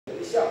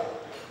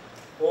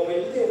我们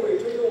一定会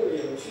推动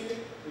领区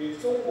与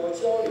中国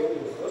交流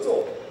与合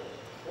作，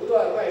不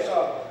断迈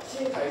上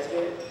新台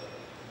阶，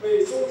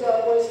为中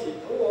加关系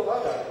蓬勃发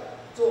展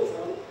做出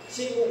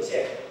新贡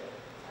献。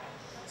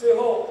最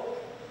后，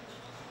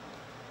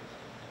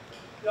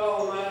让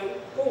我们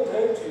共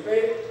同举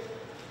杯，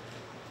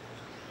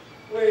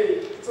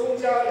为中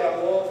加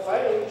两国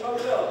繁荣昌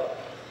盛、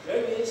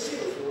人民幸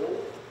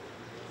福，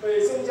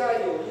为中加友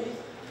谊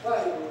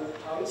万古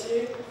长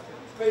青，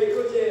为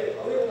各界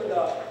朋友们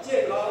的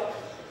健康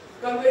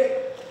干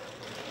杯！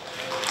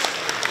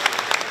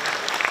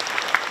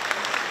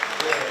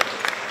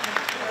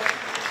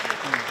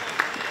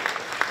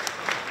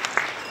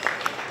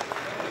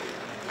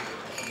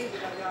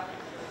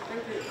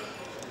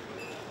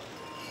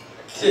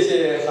谢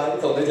谢韩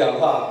总的讲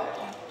话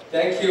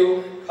 ，Thank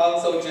you,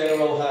 Consul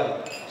General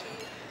Han.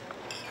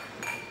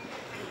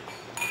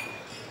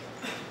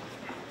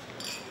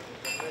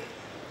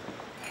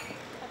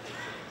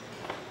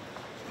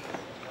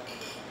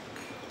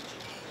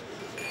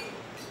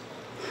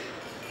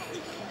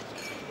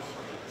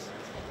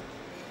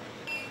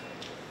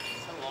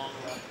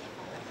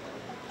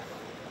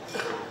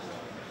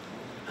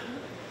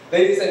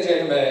 Ladies and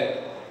gentlemen,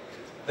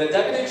 the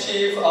Deputy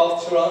Chief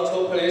of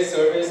Toronto Police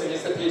Service,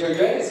 Mr. Peter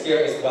Yuan, is here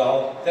as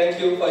well. Thank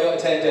you for your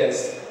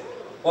attendance.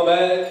 我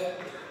们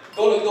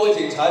多伦多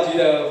警察局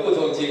的副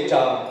总警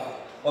长，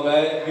我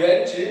们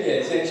袁直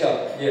勉先生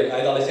也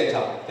来到了现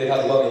场，对他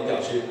的光临表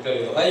示热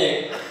烈的欢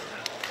迎。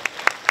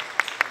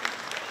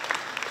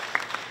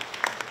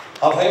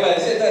好，朋友们，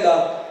现在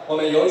呢，我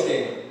们有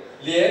请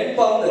联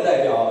邦的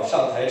代表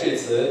上台致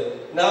辞。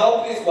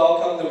Now, please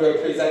welcome the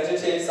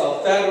representatives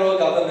of federal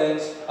government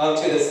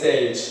onto the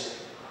stage.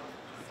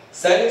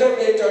 Senator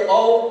Victor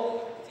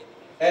O,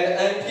 and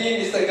MP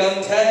Mr.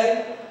 Gun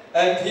Tan,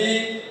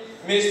 MP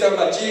Mr.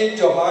 Majid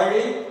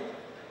Johari,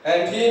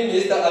 MP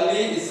Mr.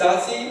 Ali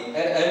Isasi,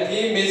 and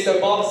MP Mr.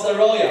 Bob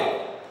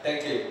Saroya.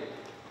 Thank you.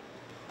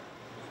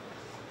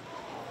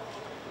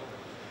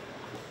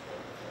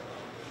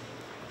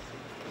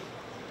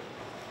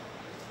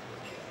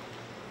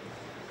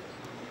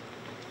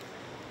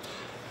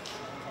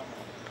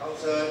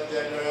 Consul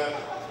General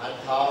Han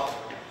Tao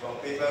from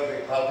People's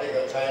Republic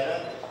of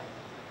China,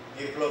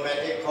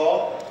 Diplomatic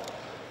Corps,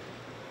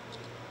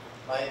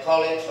 my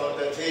colleagues from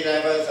the three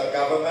levels of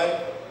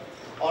government,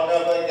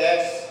 honorable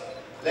guests,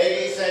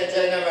 ladies and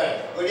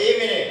gentlemen, good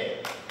evening.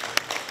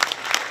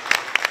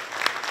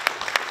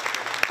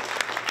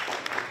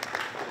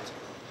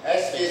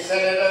 As the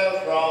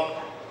Senator from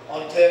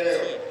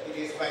Ontario, it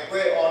is my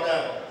great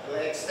honor to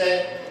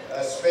extend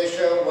a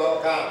special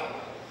welcome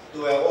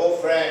to an old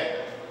friend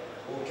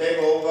who came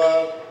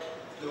over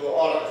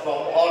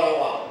from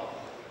Ottawa.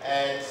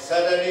 And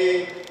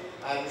certainly,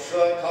 I'm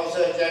sure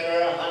Consul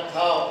General Han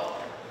Tao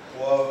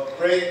will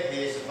bring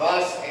his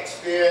vast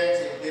experience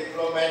in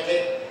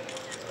diplomatic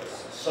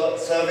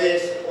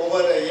service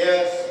over the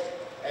years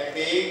and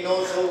being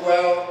known so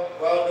well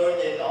known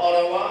in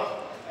Ottawa.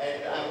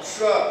 And I'm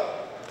sure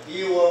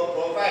he will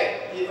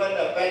provide even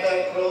a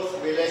better close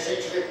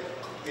relationship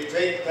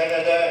between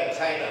Canada and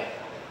China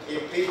in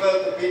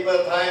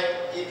people-to-people time,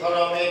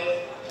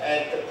 economic,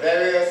 and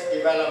various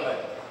development.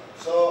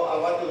 So I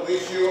want to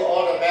wish you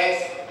all the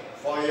best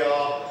for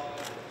your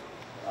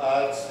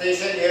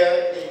station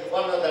here in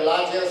one of the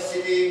largest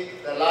city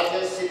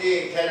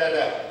in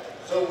Canada.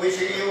 So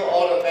wishing you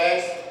all the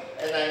best,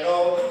 and I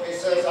know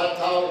Mr. Han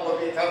Tao will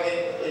be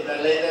coming in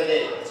a later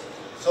date.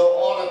 So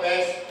all the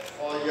best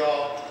for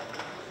your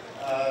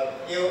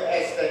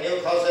as the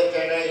new Consul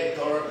General in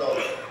Toronto.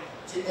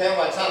 今天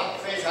晚上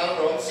非常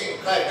荣幸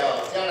代表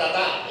加拿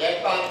大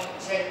联邦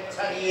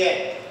参议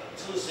院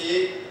出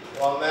席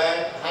我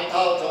们韩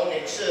涛总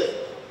领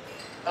事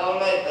到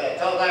任的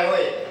招待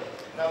会。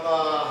那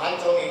么韩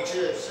总领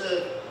事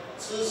是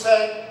资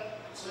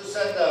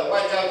深的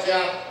外交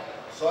家，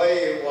所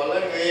以我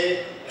认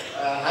为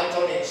韩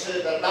总领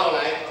事的到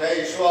来可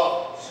以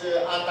说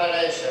是安大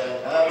略省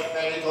和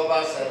曼尼托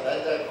巴省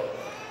人的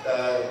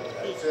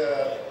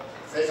这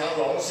非常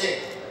荣幸。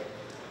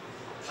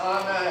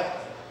他呢，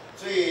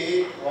对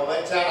于我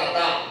们加拿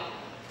大、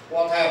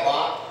渥太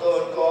华、多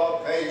伦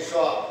多可以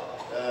说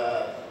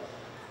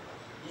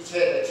一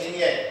切的经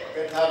验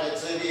跟他的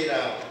资历呢，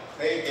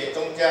可以给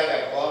中加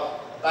两国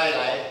带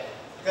来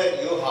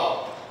更友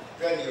好、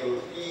更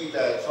有意义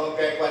的双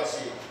边关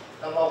系。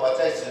那么我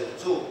在此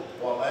祝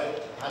我们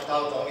韩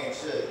涛总领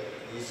事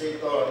履行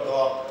多伦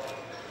多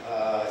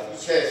一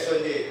切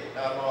顺利。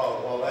那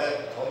么我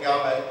们同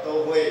僚们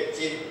都会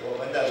尽我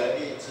们的能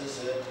力支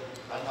持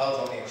韩涛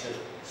总领事。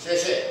谢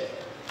谢。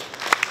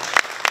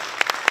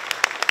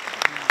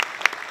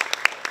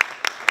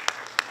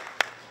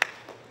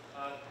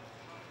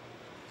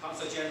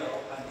Consul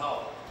General Han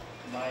Tao,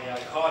 my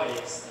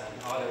colleagues and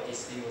other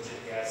distinguished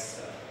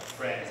guests,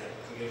 friends, and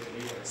community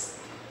leaders.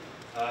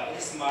 It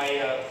is my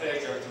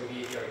pleasure to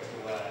be here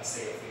to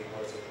say a few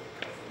words of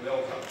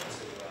welcome to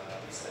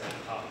Mr.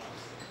 Han Tao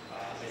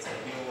as the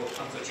new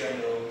Consul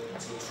General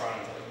to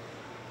Toronto.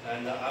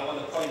 And I want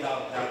to point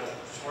out that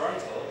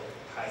Toronto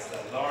has the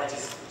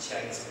largest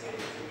Chinese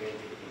community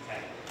in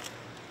Canada.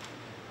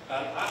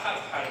 I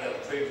have had the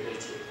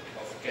privilege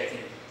of getting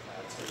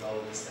to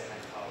know Mr. Han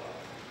Tao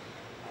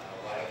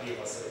while he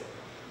was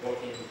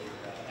working in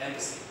the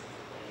embassy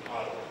in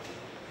Ottawa.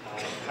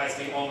 It has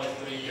been almost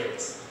 3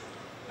 years.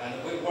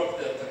 And we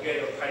worked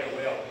together quite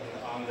well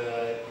on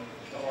the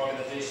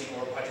organization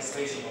or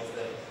participation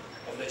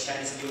of the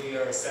Chinese New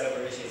Year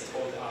celebrations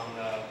both on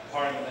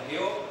Parliament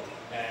Hill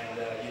and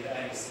in the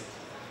embassy.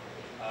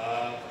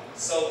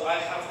 So I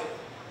have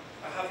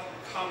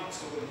come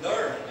to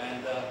learn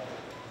and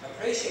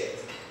appreciate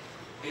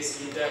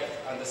his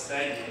in-depth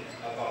understanding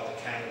about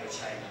the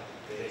Canada-China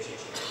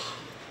relationship.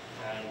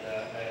 And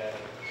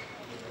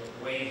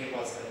when he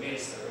was a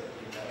minister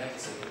in the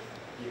embassy,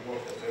 he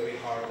worked very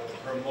hard to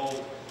promote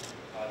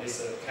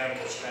this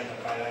Canada-China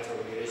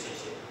bilateral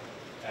relationship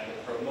and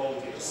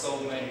promoted so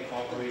many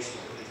cooperation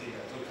between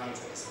the two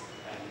countries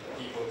and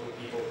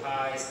people-to-people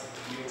ties,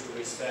 mutual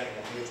respect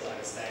and mutual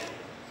understanding.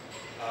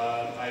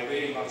 I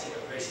really much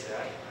appreciate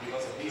that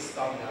because he's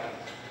done that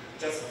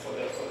just for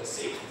the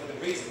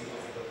reason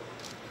of the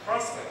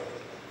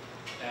prosperity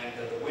and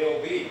the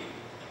well-being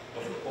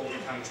of both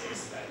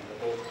countries and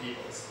both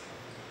peoples.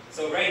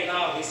 So right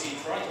now he's in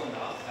Toronto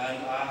now,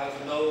 and I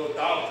have no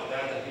doubt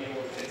that he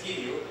will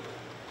continue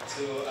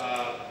to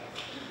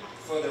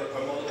further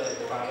promote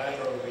the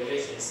bilateral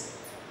relations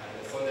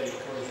and further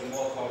encourage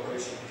more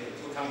cooperation between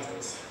two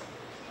countries.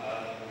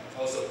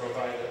 Also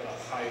provide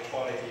a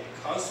high-quality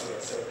consular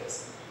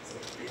service,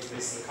 because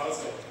this is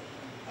consular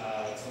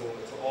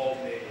to all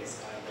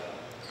Canadians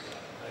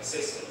and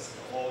assistance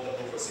to all the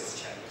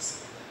overseas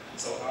Chinese.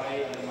 So I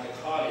and my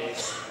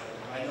colleagues,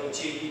 I know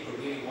Jimmy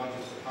really wanted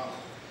to come.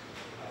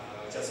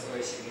 Just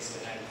wishing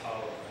Mr. Han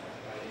Tao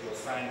and your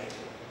family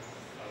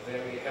a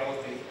very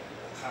healthy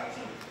and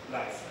happy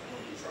life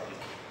in Toronto.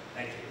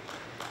 Thank you.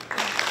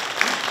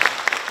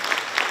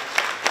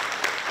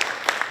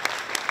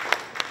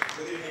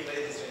 Good evening,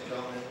 ladies and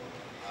gentlemen.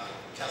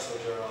 Council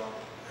General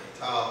Han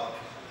Tao,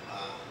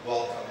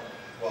 welcome,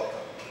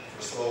 welcome.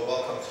 First of all,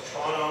 welcome to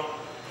Toronto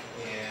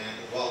and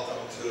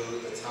welcome to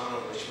the town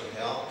of Richmond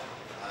Hill.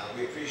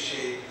 We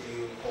appreciate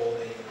you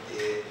holding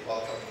the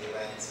welcoming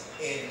event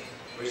in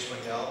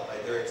Richmond Hill. I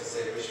dare to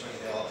say Richmond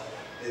Hill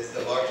is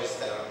the largest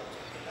town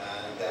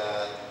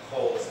that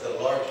holds the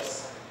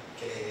largest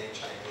Canadian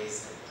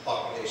Chinese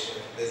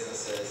population,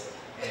 businesses,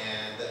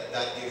 and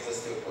that gives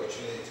us the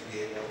opportunity to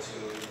be able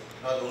to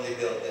not only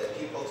build the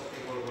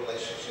people-to-people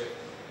relationship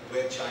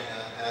with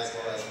China, as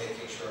well as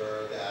making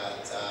sure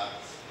that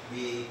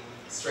we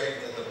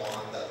strengthen the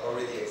bond that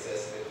already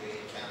exists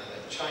between Canada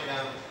and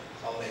China.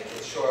 I'll make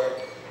it short.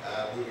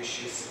 We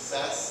wish you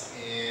success,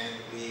 and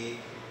we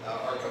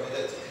are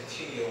committed to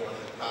continue on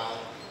the path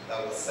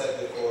that was set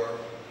before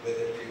with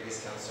the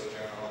previous Council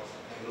General,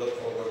 and we look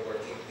forward to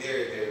working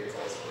very, very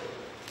closely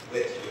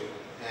with you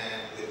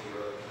and with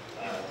your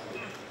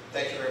group.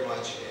 Thank you very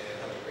much, and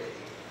have a great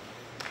evening.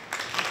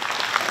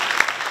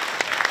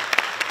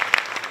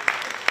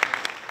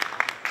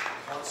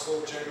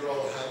 Consul General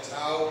Han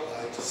Tao,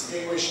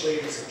 distinguished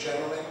ladies and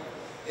gentlemen,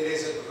 it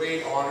is a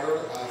great honor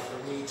for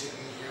me to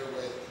be here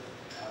with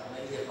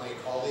many of my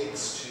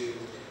colleagues to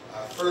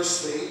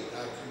firstly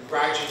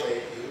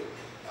congratulate you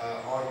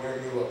on your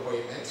new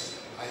appointment.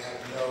 I have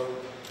no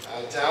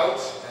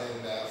doubt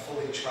and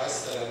fully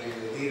trust that under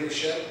your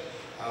leadership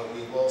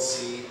we will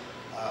see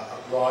a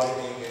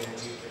broadening and a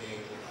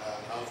deepening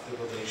of the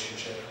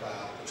relationship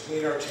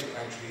between our two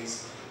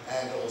countries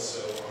and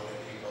also on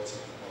a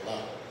people-to-people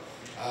level.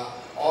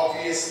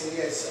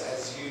 Obviously,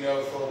 as you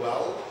know full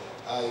well,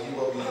 you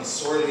will be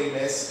sorely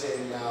missed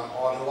in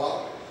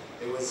Ottawa.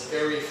 It was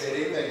very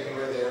fitting that you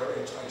were there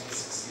in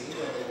 2016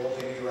 when the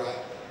golden era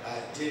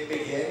did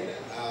begin,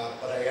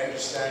 but I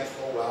understand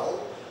full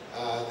well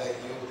that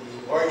you will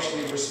be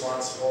largely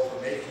responsible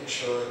for making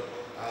sure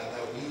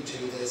that we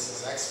do this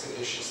as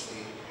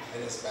expeditiously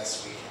and as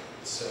best we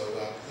can. So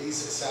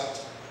please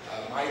accept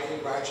my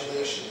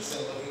congratulations,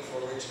 and looking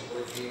forward to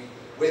working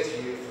with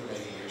you for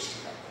many years to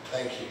come.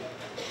 Thank you.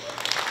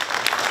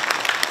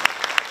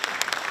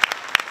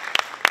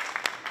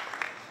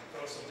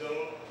 Council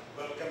General,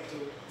 welcome to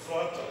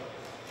Toronto.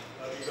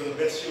 We're going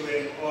to miss you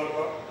in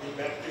Ottawa. We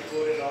met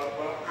before in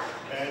Ottawa,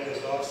 and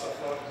there's lots of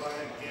Ottawa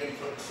and came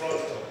from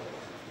Toronto,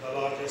 the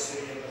largest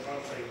city in the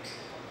country.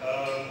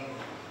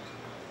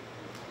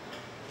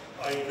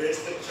 I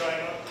visited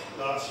China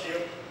last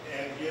year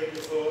and year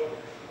before.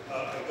 I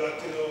got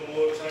to know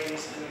more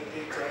Chinese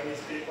community,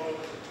 Chinese people,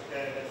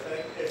 and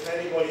if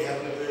anybody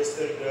hasn't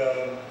visited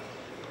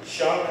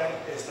Xiamen,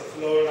 it's the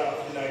Florida of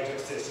the United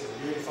States. It's a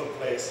beautiful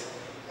place.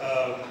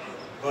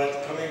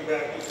 But coming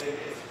back to say,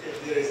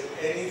 if there is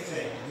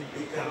anything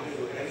we can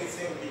do,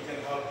 anything we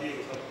can help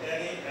you from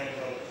any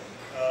angle,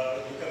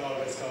 you can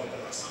always count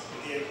on us.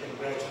 Again,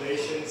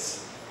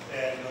 congratulations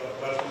and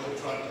welcome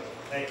to Toronto.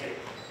 Thank you.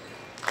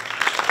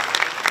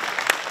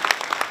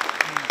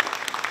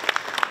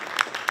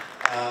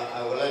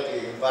 I would like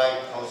to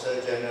invite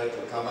Consul General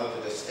to come up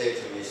to the stage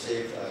to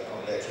receive a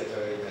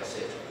congratulatory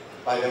message.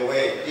 By the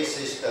way, this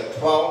is the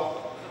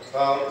 12th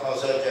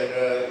Consul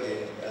General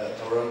in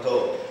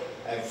Toronto.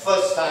 And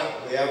first time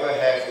we ever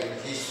have in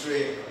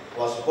history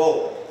was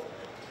both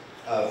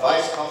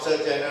Vice Consul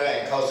General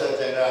and Consul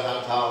General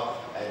Han Tao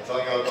and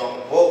Zhang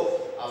Yaodong, both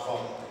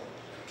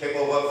came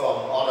over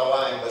from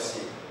Ottawa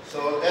Embassy.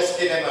 So let's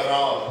give them a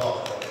round of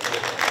applause.